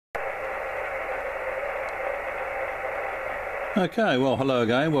Okay, well, hello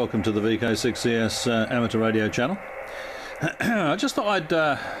again. Welcome to the VK6CS amateur radio channel. I just thought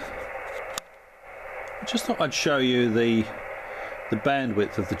I'd show you the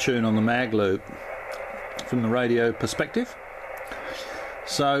bandwidth of the tune on the mag loop from the radio perspective.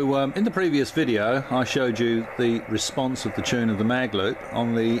 So in the previous video, I showed you the response of the tune of the mag loop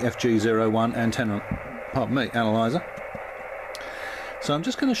on the FG01 antenna, analyzer. So I'm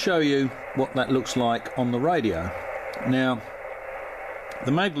just going to show you what that looks like on the radio. Now,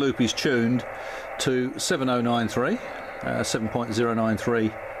 the mag loop is tuned to 7093,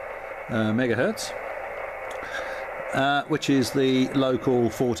 7.093 megahertz, which is the local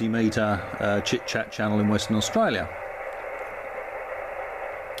 40 metre chit-chat channel in Western Australia.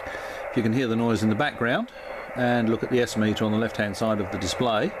 If you can hear the noise in the background and look at the S meter on the left hand side of the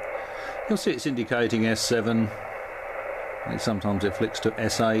display, you'll see it's indicating S7. I think sometimes it flicks to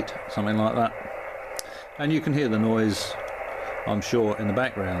S8, something like that. And you can hear the noise, I'm sure, in the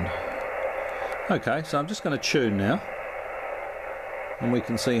background. Okay, so I'm just going to tune now, and we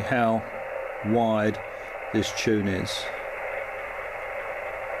can see how wide this tune is.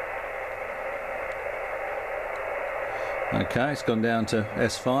 Okay, it's gone down to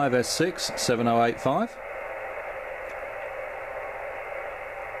S5, S6, 7085.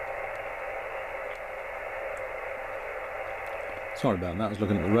 Sorry about that, I was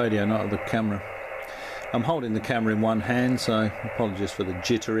looking at the radio, not at the camera. I'm holding the camera in one hand, so apologies for the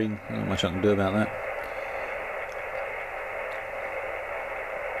jittering. Not much I can do about that.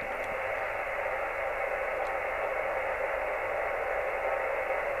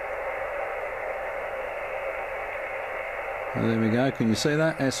 And there we go. Can you see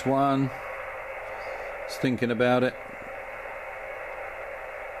that? S1. It's thinking about it.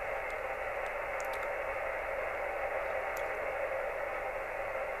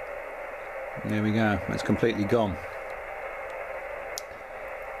 There we go, it's completely gone.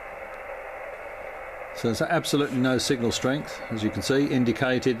 So there's absolutely no signal strength, as you can see,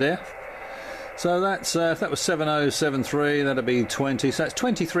 indicated there. So that's, if that was 7073, that'd be 20, so that's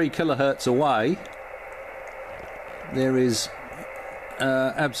 23 kilohertz away. There is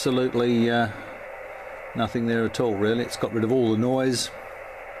absolutely nothing there at all, really. It's got rid of all the noise.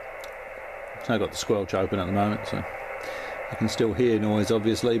 I've got the squelch open at the moment, so you can still hear noise,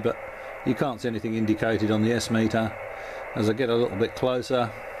 obviously, but you can't see anything indicated on the S meter. As I get a little bit closer,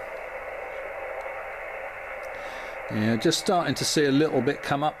 yeah, just starting to see a little bit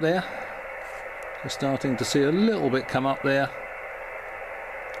come up there. Just starting to see a little bit come up there.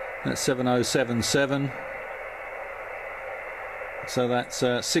 That's 7077. So that's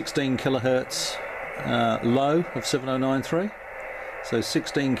 16 kilohertz low of 7093. So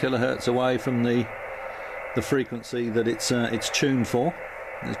 16 kilohertz away from the frequency that it's tuned for.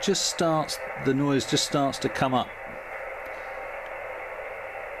 It just starts, the noise just starts to come up.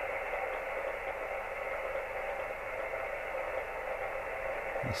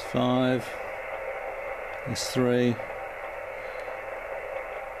 S5, S3.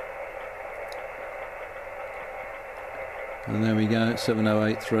 And there we go,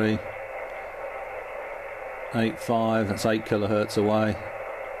 7083. 85, that's 8 kilohertz away.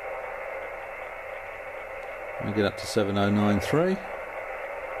 We get up to 7093.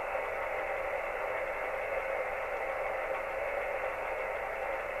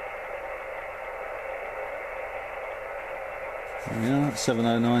 Yeah,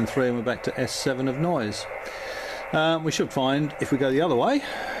 7093, and we're back to S7 of noise. We should find, if we go the other way,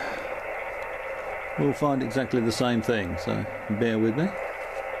 we'll find exactly the same thing, so bear with me.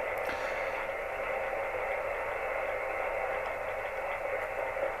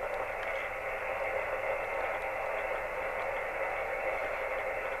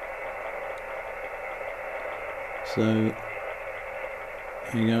 So,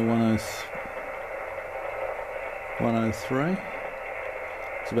 here you go, 103.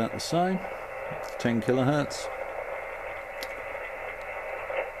 It's about the same. It's 10 kilohertz.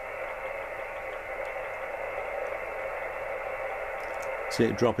 See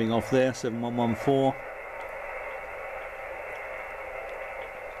it dropping off there, 7114.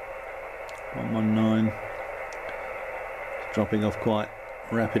 119. It's dropping off quite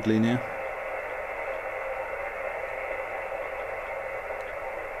rapidly now.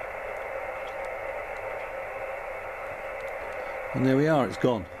 And there we are, it's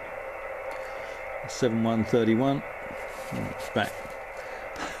gone. 7131. Oh, it's back.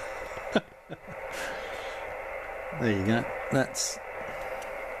 There you go. That's,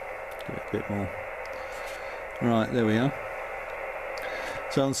 give it a bit more. Right, there we are.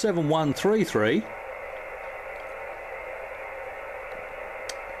 So on 7133,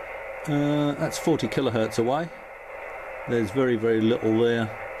 that's 40 kilohertz away. there's very, very little there.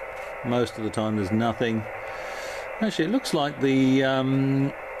 Most of the time there's nothing. Actually, it looks like the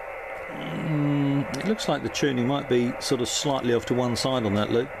tuning might be sort of slightly off to one side on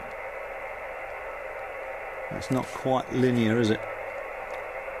that loop. It's not quite linear, is it?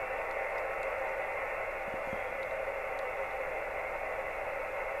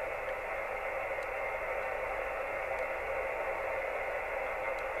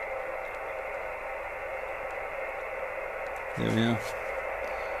 There we are.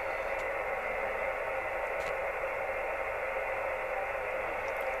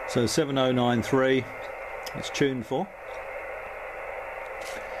 So 7093 it's tuned for,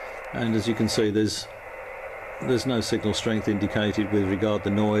 and as you can see there's no signal strength indicated with regard to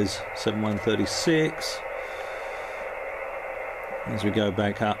noise. 7136, as we go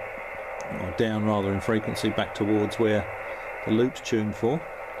back up, or down rather, in frequency back towards where the loop's tuned for,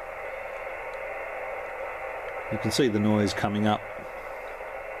 you can see the noise coming up.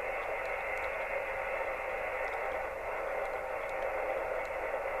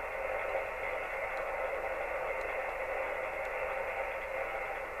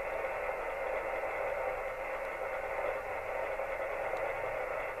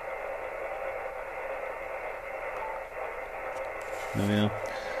 There we are.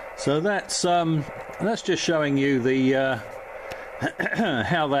 So that's just showing you the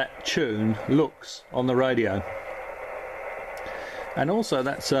how that tune looks on the radio, and also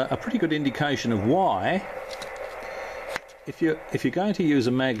that's a pretty good indication of why, if you're going to use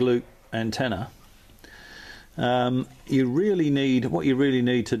a mag loop antenna, you really need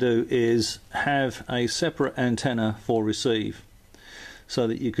to do is have a separate antenna for receive, so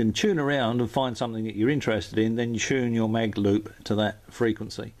that you can tune around and find something that you're interested in, then you tune your mag loop to that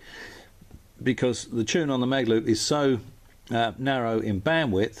frequency. Because the tune on the mag loop is so narrow in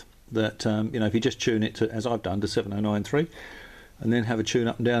bandwidth that you know, if you just tune it to, as I've done, to 7093, and then have a tune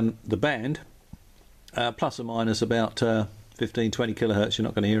up and down the band, plus or minus about 15-20 kilohertz, you're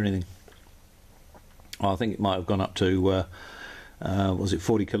not going to hear anything. I think it might have gone up to was it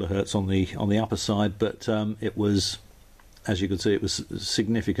 40 kilohertz on the upper side, but it was, as you can see, it was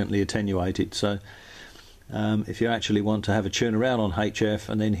significantly attenuated. So if you actually want to have a tune around on HF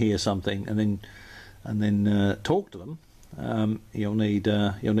and then hear something and then talk to them, you'll need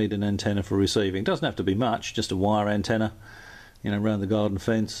an antenna for receiving. It doesn't have to be much, just a wire antenna, you know, around the garden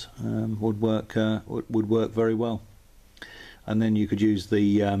fence would work very well. And then you could use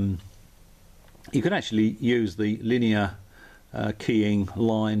the you could actually use the linear keying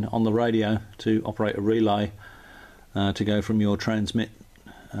line on the radio to operate a relay. To go from your transmit,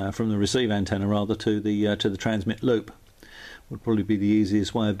 from the receive antenna rather, to the transmit loop, would probably be the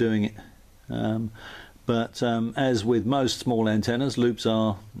easiest way of doing it. But as with most small antennas, loops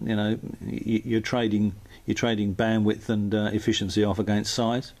are, you know, you're trading bandwidth and efficiency off against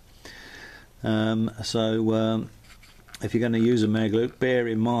size. So if you're going to use a mag loop, bear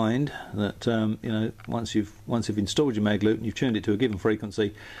in mind that you know, once you've installed your mag loop and you've tuned it to a given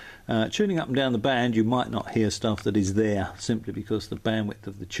frequency, tuning up and down the band, you might not hear stuff that is there, simply because the bandwidth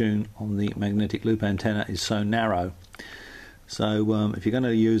of the tune on the magnetic loop antenna is so narrow. So if you're going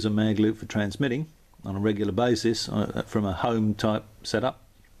to use a mag loop for transmitting on a regular basis from a home type setup,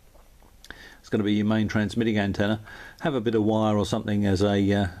 it's going to be your main transmitting antenna. Have a bit of wire or something as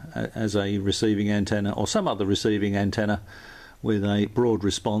a receiving antenna, or some other receiving antenna with a broad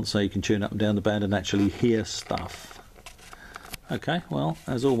response, so you can tune up and down the band and actually hear stuff. Okay, well,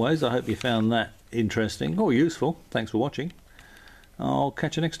 as always, I hope you found that interesting or useful. Thanks for watching. I'll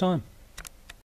catch you next time.